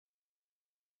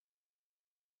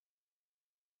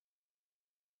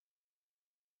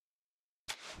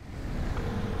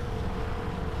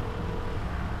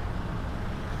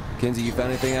Kenzie, you found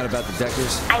anything out about the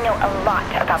Deckers? I know a lot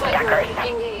about the Deckers.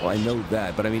 Well, I know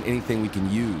that, but I mean anything we can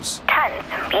use. Tons.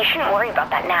 But you shouldn't worry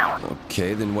about that now.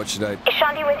 Okay, then what should I... Is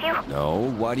Shandi with you? No,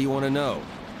 why do you want to know?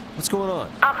 What's going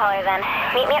on? I'll call her then.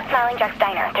 Meet me at Smiling Jack's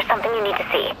Diner. There's something you need to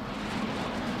see.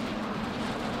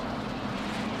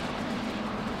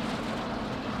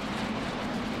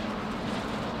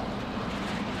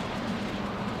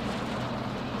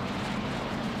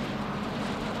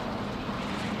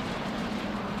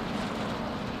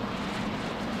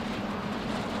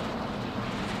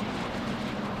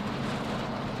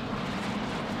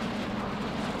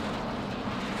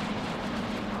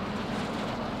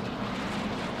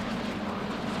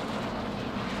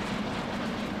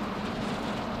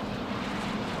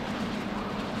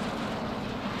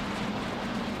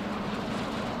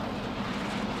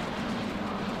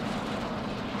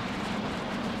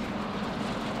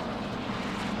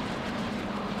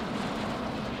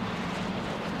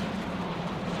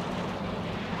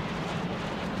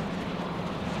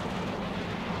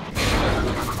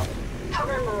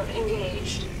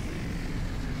 Engaged.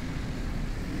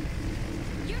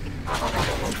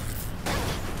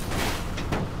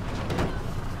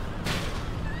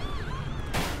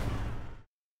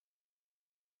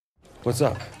 What's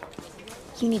up?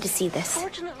 You need to see this.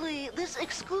 Fortunately, this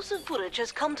exclusive footage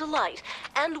has come to light,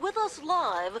 and with us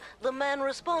live, the man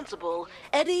responsible,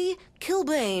 Eddie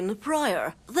Killbane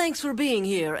Pryor. Thanks for being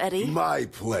here, Eddie. My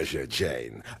pleasure,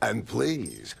 Jane. And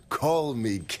please, call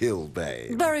me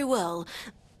Killbane. Very well.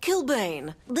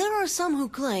 Killbane, there are some who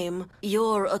claim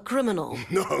you're a criminal.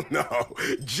 No,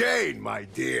 Jane, my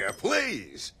dear,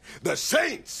 please. The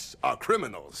Saints are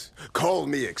criminals. Call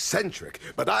me eccentric,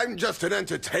 but I'm just an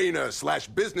entertainer slash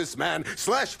businessman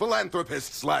slash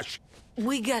philanthropist slash...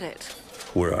 We get it.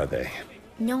 Where are they?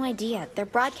 No idea. They're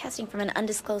broadcasting from an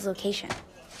undisclosed location.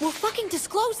 Well, fucking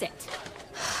disclose it!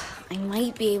 I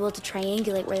might be able to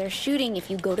triangulate where they're shooting if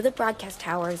you go to the broadcast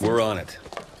towers. We're on it.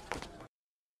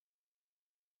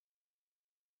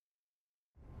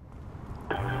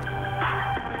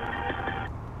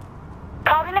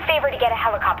 Called in a favor to get a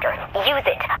helicopter. Use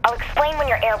it. I'll explain when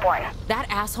you're airborne. That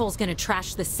asshole's gonna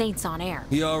trash the Saints on air.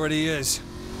 He already is.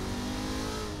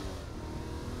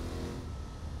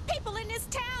 People in this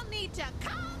town need to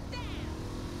calm down!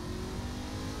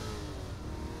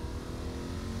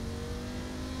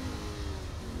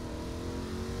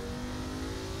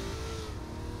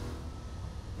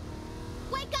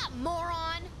 Wake up,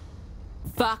 moron!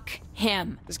 Fuck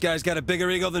him. This guy's got a bigger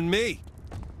ego than me.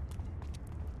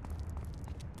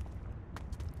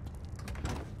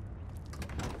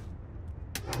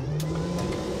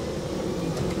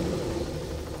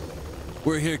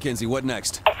 We're here, Kenzie. What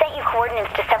next? I sent you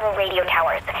coordinates to several radio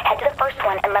towers. Head to the first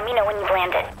one and let me know when you've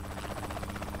landed.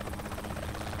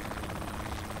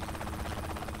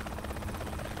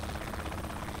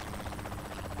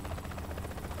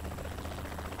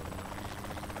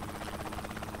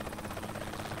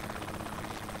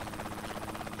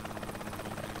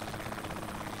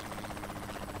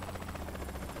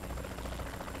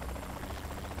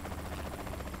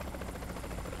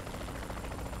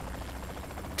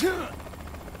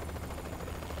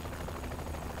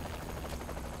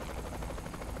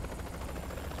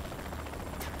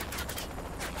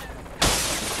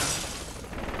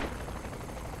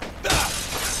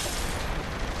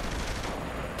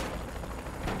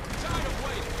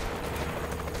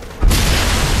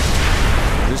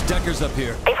 Deckers up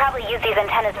here. They probably use these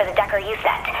antennas for the Decker you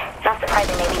sent. Not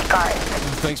surprising they need guards.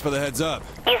 Thanks for the heads up.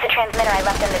 Use the transmitter I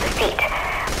left under the seat.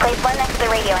 Place one next to the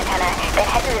radio antenna, then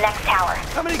head to the next tower.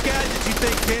 How many gadgets do you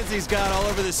think Kenzie's got all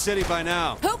over the city by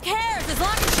now? Who cares, as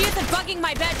long as she isn't bugging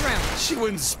my bedroom? She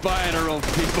wouldn't spy on her own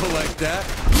people like that.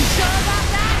 You sure about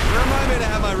that? Remind me to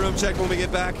have my room checked when we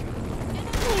get back.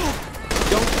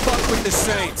 Don't fuck with the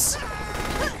Saints.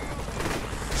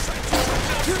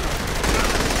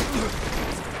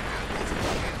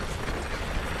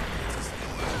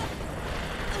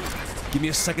 Give me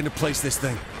a second to place this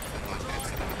thing.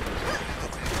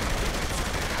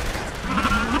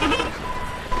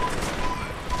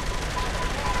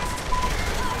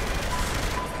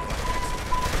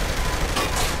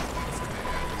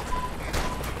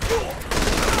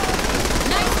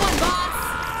 Nice one, boss!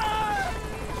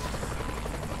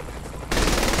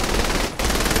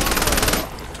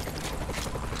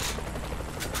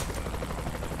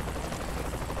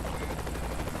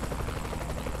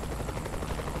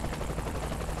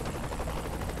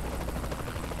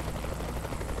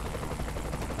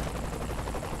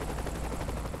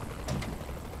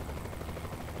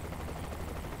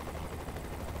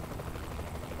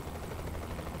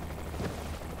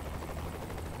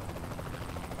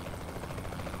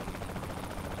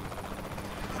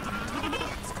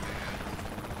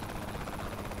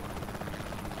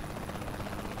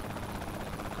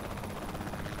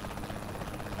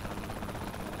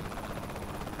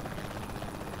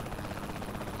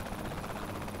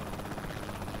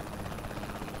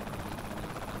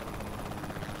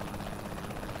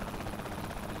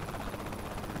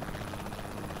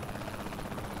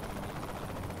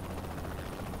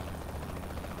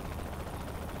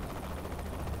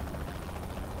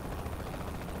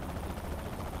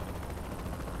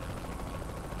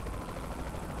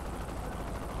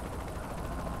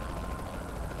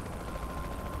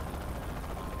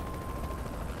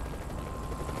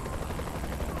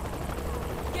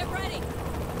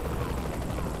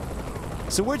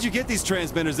 So where'd you get these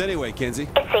transmitters anyway, Kinsey?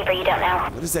 It's safer you don't know.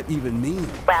 What does that even mean?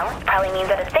 Well, it probably means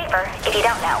that it's safer if you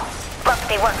don't know. Look,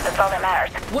 they work, that's all that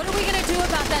matters. What are we gonna do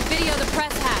about that video the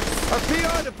press has? Our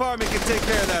PR department can take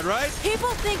care of that, right?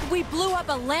 People think we blew up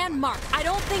a landmark. I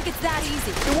don't think it's that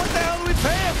easy. Then what the hell are we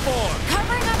paying for?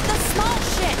 Covering up the small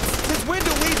shit. Since when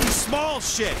do we do small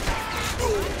shit?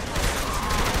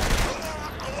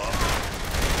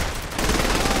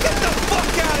 Get the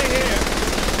fuck out of here!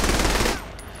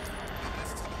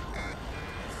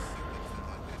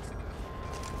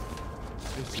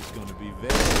 This is gonna be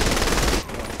very...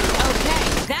 Okay,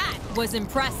 that was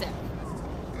impressive.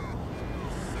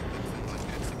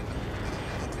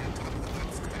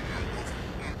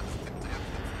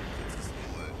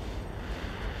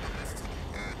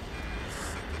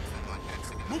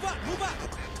 Move up, move up!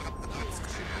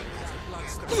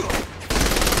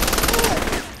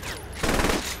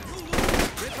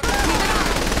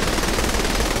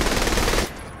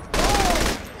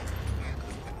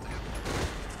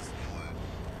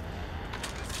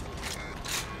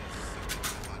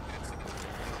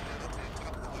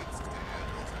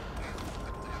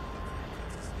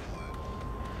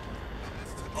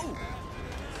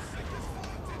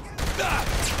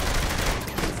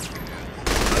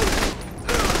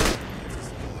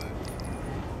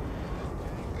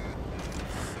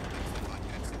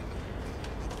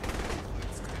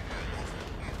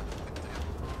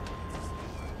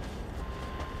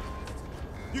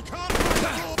 You can't...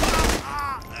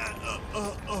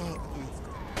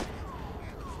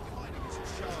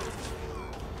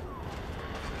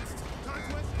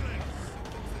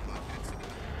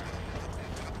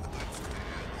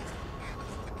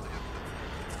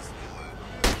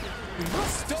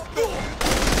 Stop it!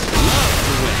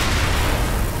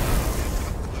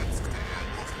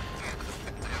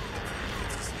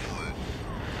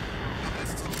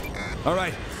 All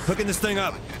right, hooking this thing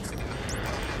up.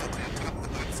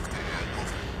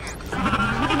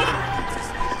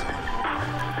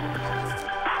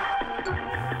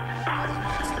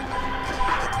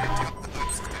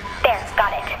 There,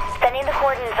 got it. Sending the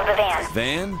coordinates of the van.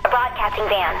 Van? A broadcasting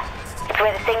van. It's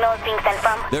where the signal is being sent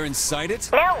from. They're inside it?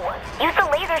 No! Use the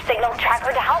laser signal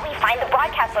tracker to help me find the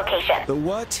broadcast location. The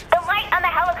what? The light on the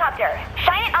helicopter.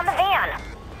 Shine it on the van.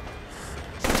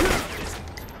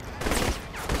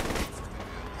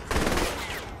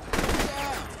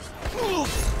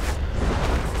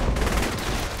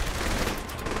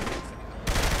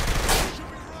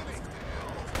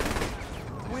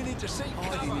 We need to see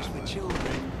hiding is for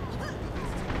children.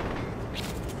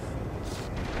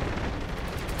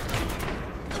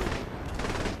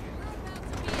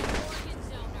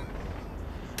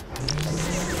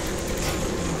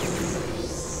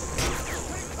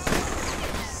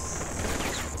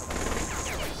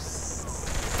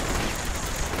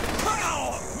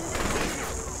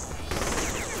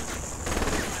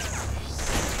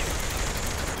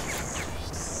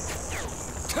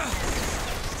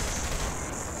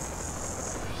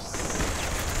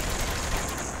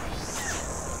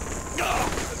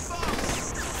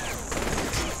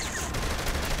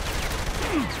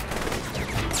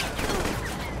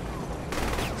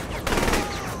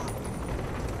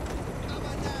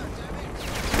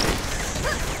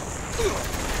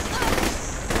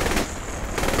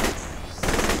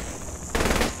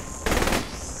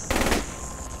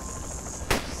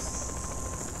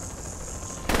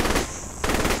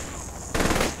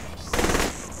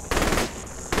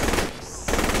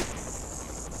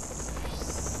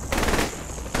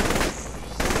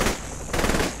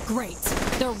 Great.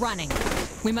 They're running.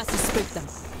 We must have spooked them.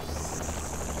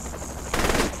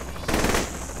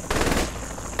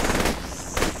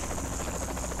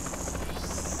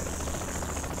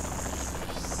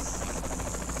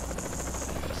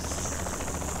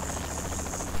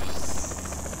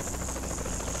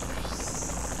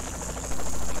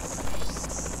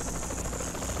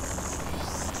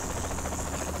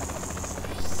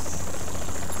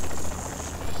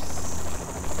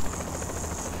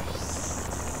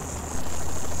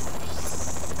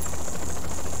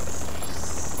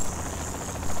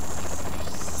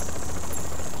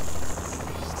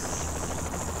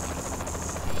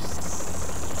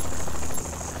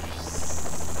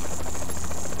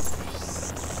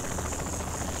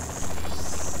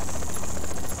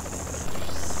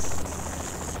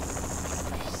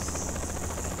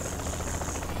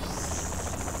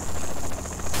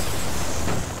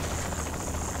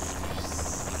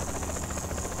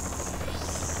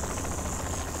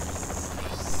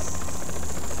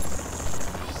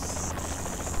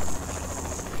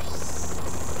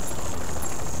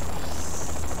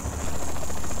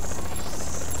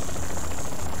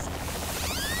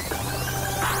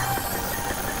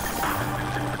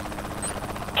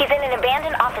 He's in an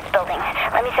abandoned office building.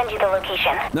 Let me send you the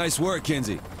location. Nice work,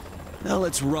 Kinsey. Now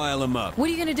let's rile him up. What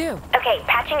are you gonna do? Okay,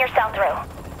 patching your cell through.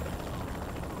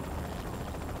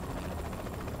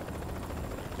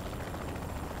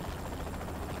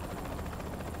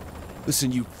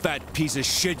 Listen, you fat piece of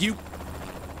shit, you...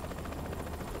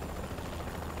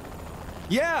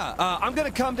 Yeah, I'm gonna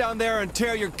come down there and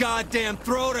tear your goddamn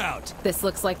throat out! This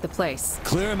looks like the place.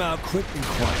 Clear him out quick and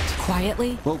quiet.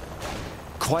 Quietly? Well,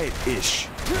 quiet-ish.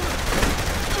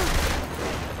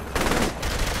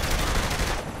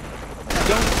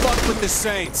 Don't fuck with the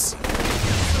Saints!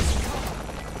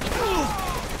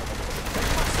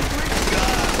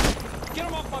 Get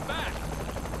him off my back!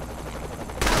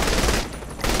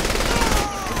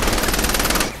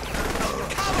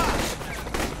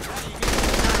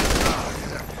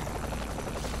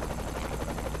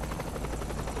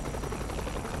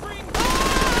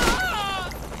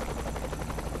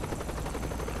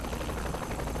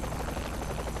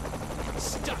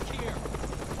 Stuck here.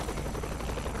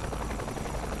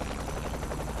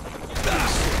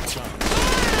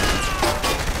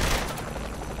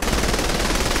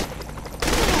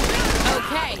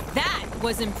 Okay, that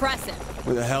was impressive.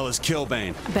 Where the hell is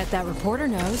Killbane? Bet that reporter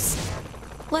knows.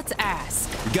 Let's ask.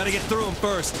 We gotta get through him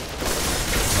first.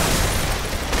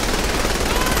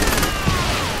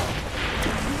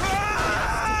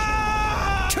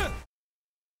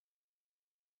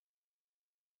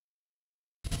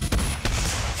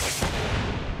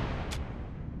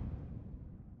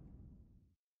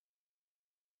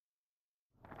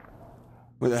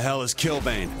 Where the hell is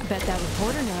Killbane? Bet that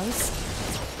reporter knows.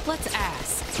 Let's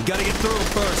ask. We gotta get through him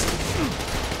first.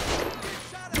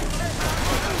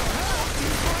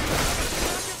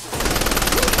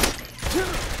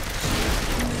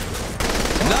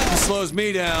 Nothing slows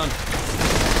me down.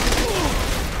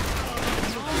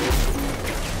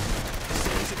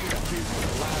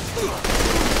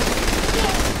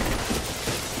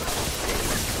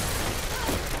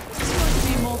 It's going to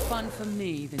be more fun for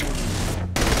me than you.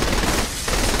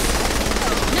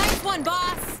 Nice one,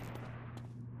 boss!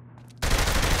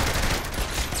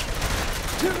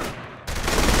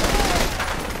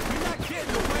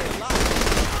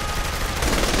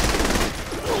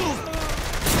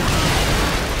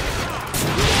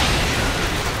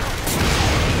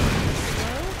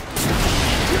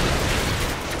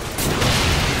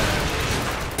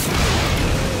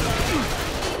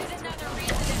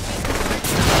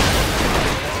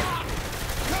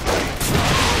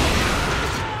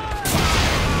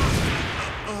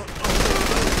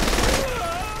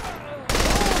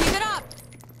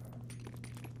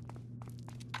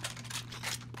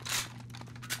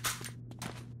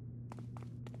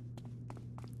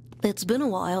 It's been a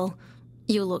while.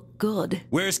 You look good.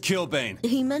 Where's Killbane?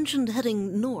 He mentioned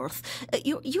heading north.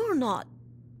 You're not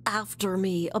after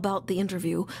me about the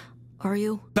interview, are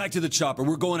you? Back to the chopper.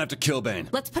 We're going after Killbane.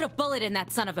 Let's put a bullet in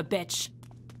that son of a bitch.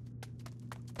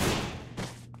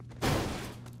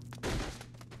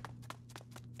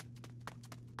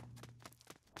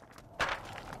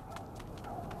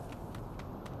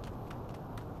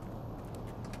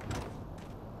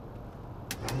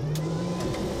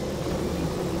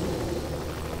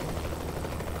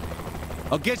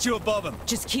 I'll get you above him.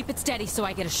 Just keep it steady so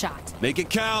I get a shot. Make it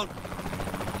count.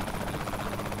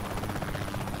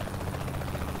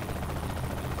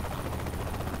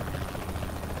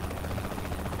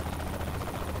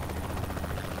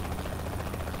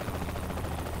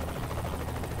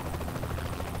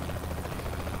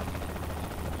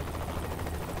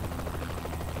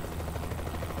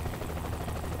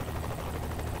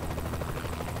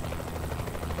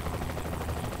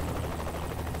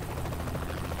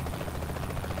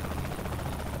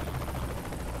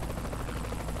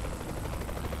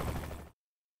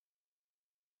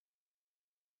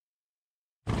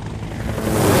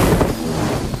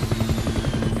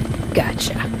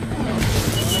 Gotcha.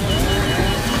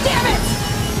 Damn it!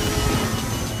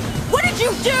 What did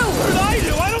you do? What did I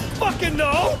do? I don't fucking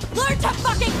know! Learn to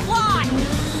fucking fly!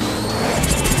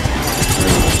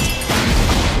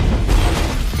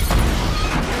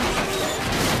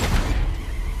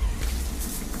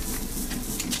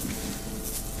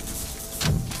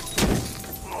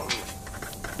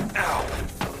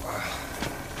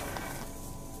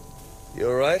 You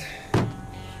alright?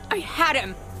 I had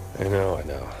him. I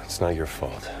know. It's not your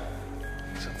fault.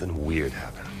 Something weird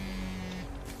happened.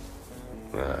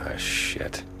 Ah,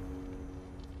 shit.